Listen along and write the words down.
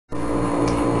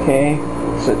Okay,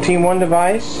 it's a Team 1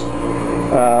 device.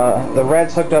 The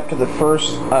red's hooked up to the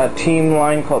first team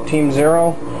line called Team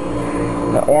 0.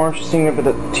 The orange is synced up to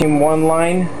the Team 1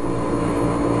 line,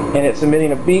 and it's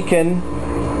emitting a beacon.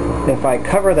 If I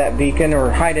cover that beacon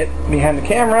or hide it behind the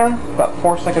camera, about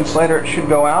 4 seconds later it should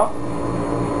go out.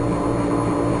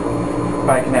 If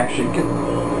I can actually get,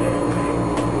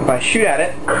 if I shoot at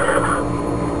it,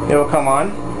 it'll come on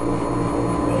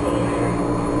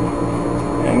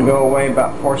and go away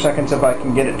about 4 seconds if I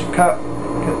can get it to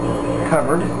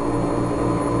covered.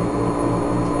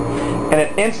 And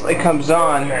it instantly comes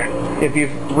on if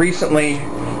you've recently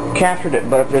captured it,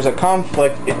 but if there's a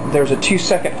conflict, there's a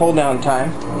 2-second hold down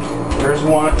time. There's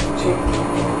one, two.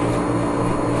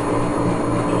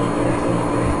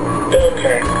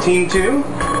 Team 2.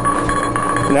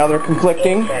 Now they're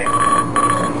conflicting.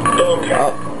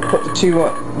 I'll put the 2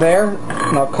 there,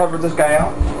 and I'll cover this guy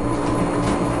out.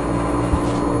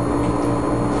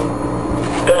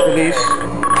 Release,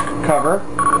 cover.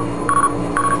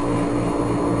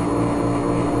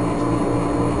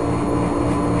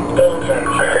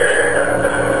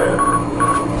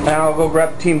 Now I'll go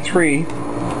grab Team 3.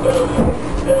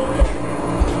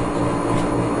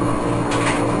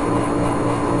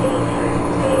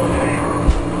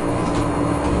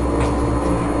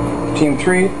 Team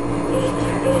 3,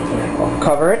 I'll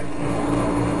cover it.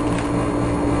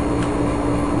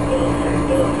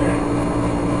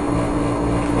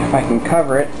 If I can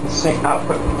cover it, let's see,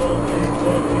 output.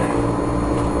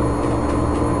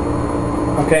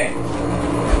 Okay.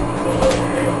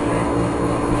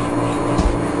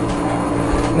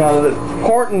 Now the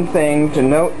important thing to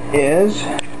note is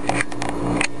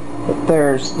that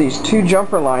there's these 2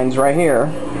 jumper lines right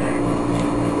here,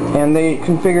 and they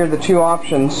configure the 2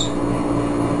 options.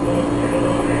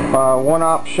 One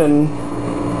option,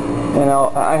 and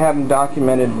I haven't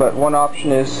documented, but one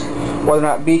option is whether or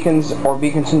not beacons or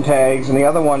beacons and tags, and the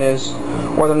other one is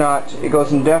whether or not it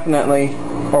goes indefinitely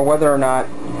or whether or not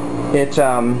it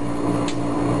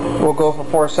will go for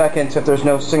 4 seconds if there's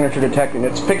no signature detected.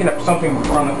 It's picking up something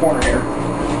around the corner here.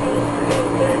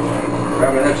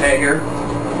 Grab another tag here.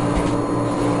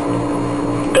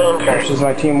 This is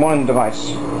my Team 1 device.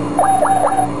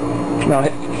 Now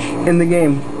in the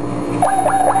game.